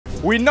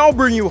We now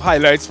bring you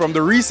highlights from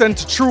the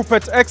recent True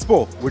Pet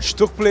Expo, which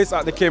took place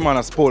at the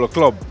Caymanas Polo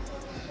Club.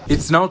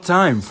 It's now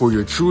time for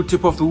your True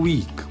Tip of the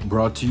Week,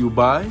 brought to you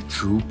by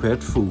True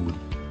Pet Food.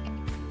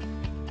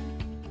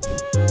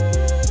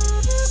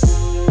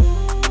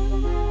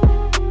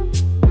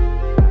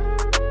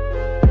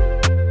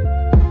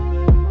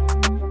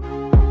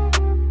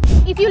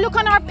 If you look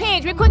on our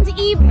page, we couldn't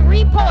even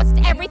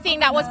repost everything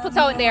that was put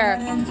out there.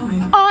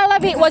 All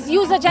of it was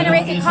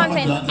user-generated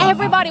content.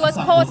 Everybody was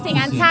posting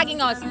and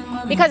tagging us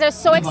because they're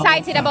so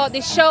excited about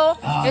this show.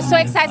 They're so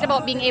excited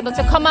about being able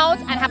to come out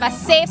and have a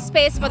safe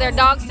space for their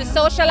dogs to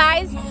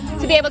socialize,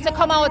 to be able to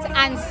come out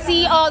and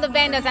see all the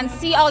vendors and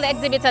see all the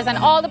exhibitors and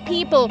all the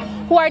people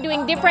who are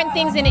doing different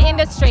things in the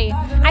industry.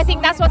 I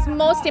think that's what's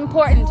most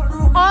important.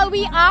 All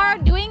we are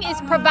doing is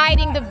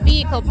providing the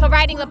vehicle,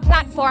 providing the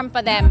platform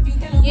for them,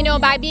 you know,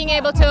 by being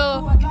able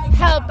to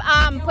help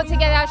put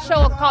together a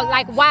show called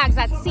like WAGS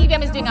that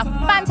CVM is doing a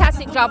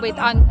fantastic job with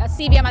on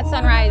CVM at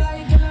Sunrise.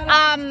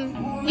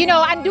 You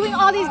know, and doing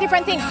all these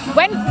different things.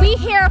 When we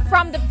hear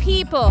from the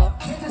people,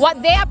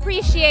 what they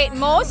appreciate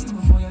most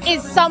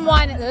is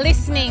someone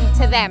listening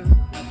to them.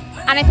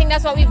 And I think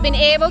that's what we've been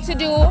able to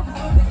do.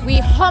 We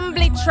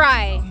humbly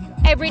try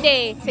every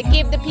day to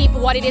give the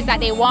people what it is that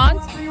they want.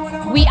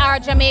 We are a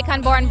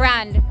Jamaican-born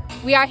brand.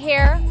 We are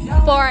here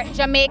for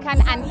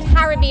Jamaican and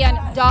Caribbean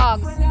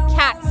dogs,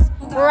 cats,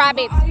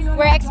 rabbits.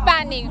 We're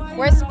expanding,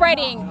 we're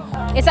spreading.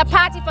 It's a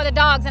party for the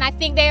dogs, and I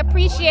think they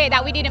appreciate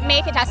that we didn't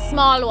make it a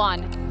small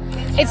one.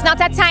 It's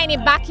not a tiny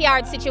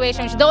backyard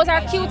situation, which those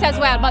are cute as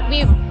well, but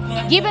we've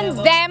given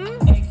them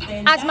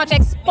as much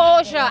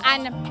exposure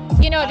and,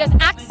 you know, just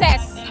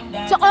access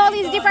to all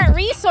these different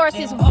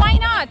resources. Why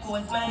not?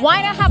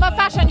 Why not have a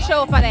fashion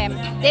show for them?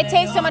 They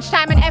take so much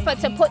time and effort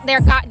to put their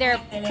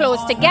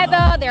clothes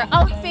together, their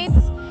outfits,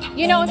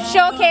 you know,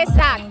 showcase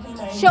that.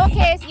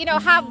 Showcase, you know,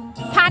 have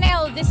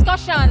panel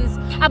discussions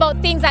about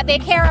things that they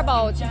care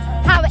about.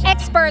 Have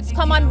experts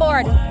come on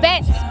board,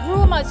 vets,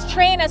 groomers,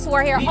 trainers who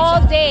are here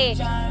all day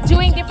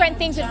doing different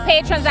things with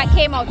patrons that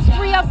came out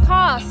free of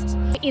cost.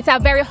 It's a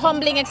very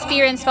humbling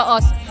experience for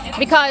us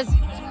because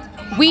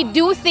we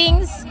do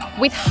things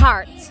with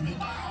heart.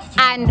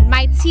 And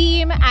my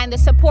team and the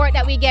support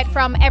that we get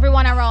from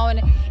everyone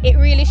around, it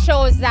really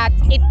shows that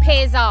it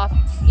pays off,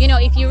 you know,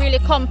 if you really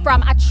come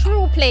from a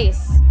true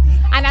place.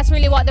 And that's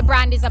really what the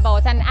brand is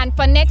about. And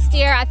for next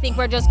year, I think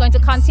we're just going to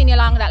continue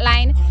along that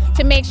line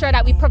to make sure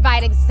that we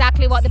provide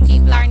exactly what the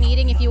people are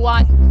needing. If you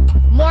want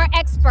more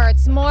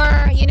experts,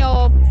 more, you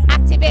know,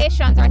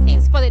 activations or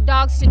things for the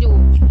dogs to do.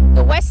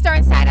 The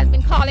Western side has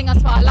been calling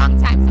us for a long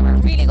time, so we're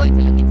really going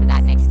to look into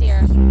that next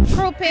year.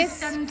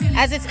 Croupies,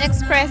 as it's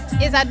expressed,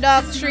 is a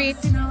dog treat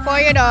for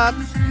your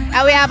dogs.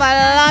 And we have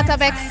a lot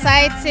of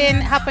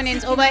exciting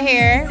happenings over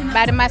here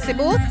by the Massey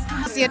booth.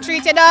 So you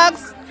treat your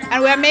dogs,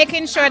 and we're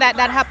making sure that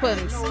that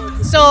happens.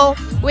 So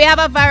we have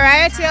a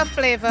variety of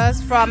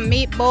flavors from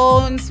meat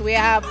bones, we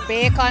have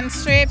bacon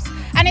strips,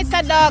 and it's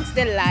a dog's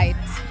delight.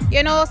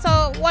 You know,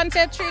 so once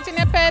you're treating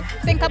a pet,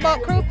 think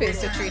about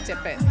croupies to treat your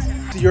pet.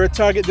 Your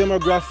target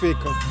demographic?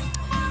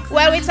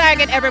 Well, we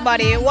target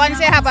everybody. Once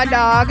you have a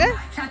dog,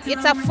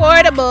 it's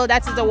affordable.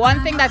 That is the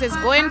one thing that is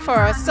going for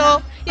us.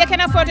 So you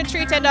can afford to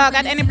treat a dog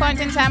at any point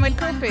in time with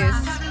croupies.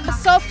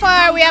 So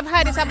far, we have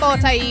had it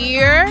about a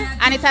year,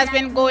 and it has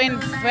been going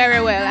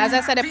very well. As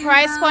I said, the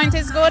price point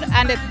is good,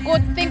 and the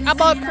good thing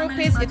about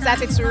croupies is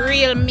that it's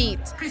real meat.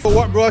 So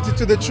what brought you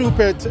to the True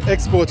Pet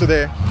Expo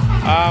today?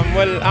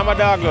 Well, I'm a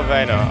dog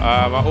lover, you know.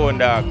 I own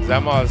dogs.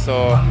 I'm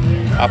also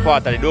a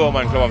part of the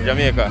Doorman Club of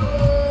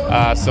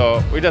Jamaica.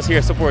 So we're just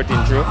here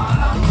supporting True.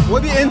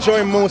 What do you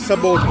enjoy most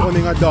about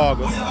owning a dog?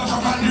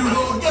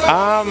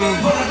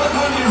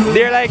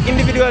 They're like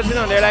individuals, you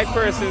know, they're like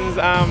persons.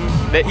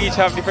 They each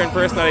have different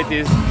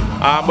personalities,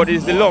 but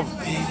it's the love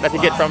that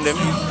you get from them.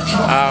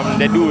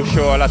 They do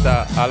show a lot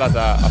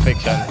of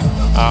affection,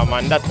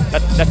 and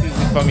that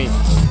is it for me.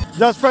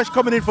 Just fresh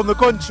coming in from the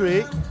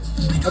country.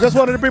 I just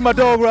wanted to bring my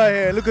dog right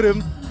here. Look at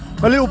him,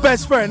 my little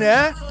best friend,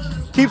 yeah?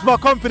 Keeps my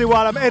company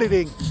while I'm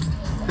editing.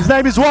 His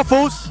name is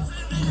Waffles,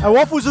 and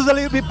Waffles was a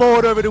little bit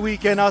bored over the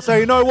weekend. I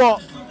say, you know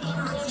what?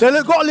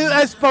 They've got a little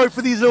expo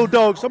for these little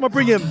dogs, so I'm gonna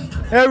bring him.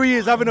 Here he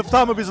is, having the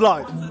time of his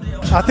life.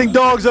 I think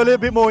dogs are a little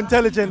bit more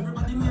intelligent.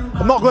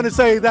 I'm not gonna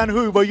say than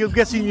who, but you're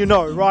guessing you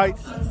know, right?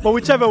 But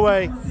whichever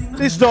way,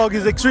 this dog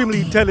is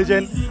extremely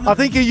intelligent. I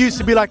think he used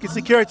to be like a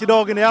security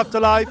dog in the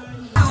afterlife.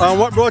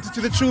 What brought you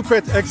to the True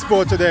Pet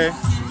Expo today?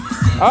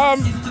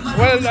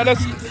 Well, I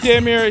just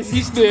came here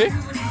each day,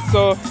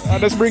 so I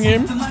just bring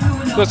him,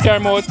 just carry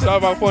him out to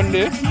have a fun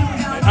day.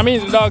 I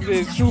mean, the dog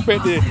is True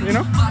Pet Day, you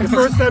know? The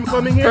first time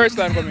coming here? First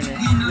time coming here.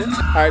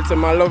 Yeah. Alright, so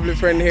my lovely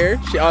friend here,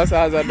 she also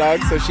has a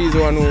dog, so she's the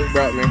one who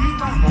brought me.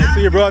 So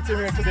you brought him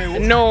here today?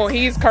 No,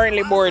 he's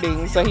currently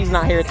boarding, so he's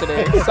not here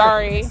today.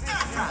 Sorry.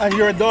 And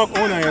you're a dog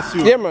owner, I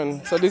assume? Yeah,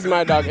 man. So this is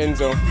my dog,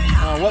 Enzo.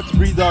 What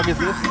breed dog is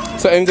this?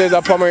 So Enzo is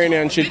a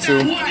Pomeranian Shih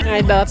Tzu.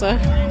 My daughter.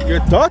 Your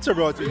daughter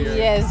brought you here?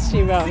 Yes,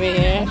 she brought me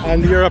here.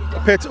 And you're a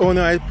pet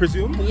owner, I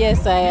presume?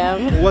 Yes, I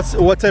am.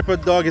 What type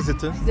of dog is it?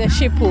 The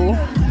Shih Tzu.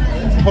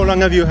 How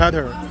long have you had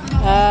her?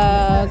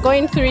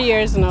 Going 3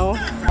 years now.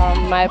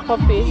 My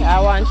puppy, I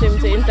want him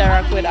to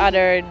interact with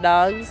other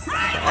dogs,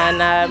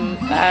 and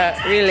I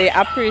really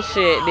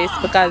appreciate this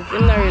because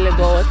him not really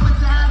go out.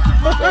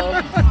 So,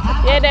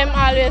 yeah, them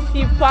always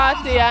keep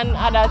party and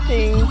other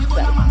things.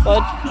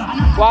 But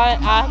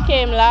I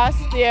came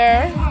last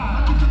year,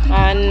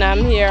 and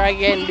I'm here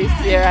again this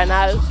year, and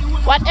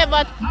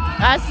whatever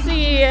I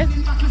see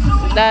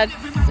that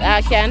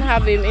I can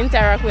have him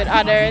interact with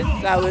others,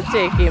 I will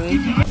take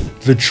him.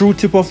 The True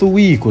Tip of the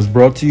Week was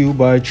brought to you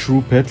by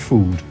True Pet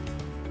Food.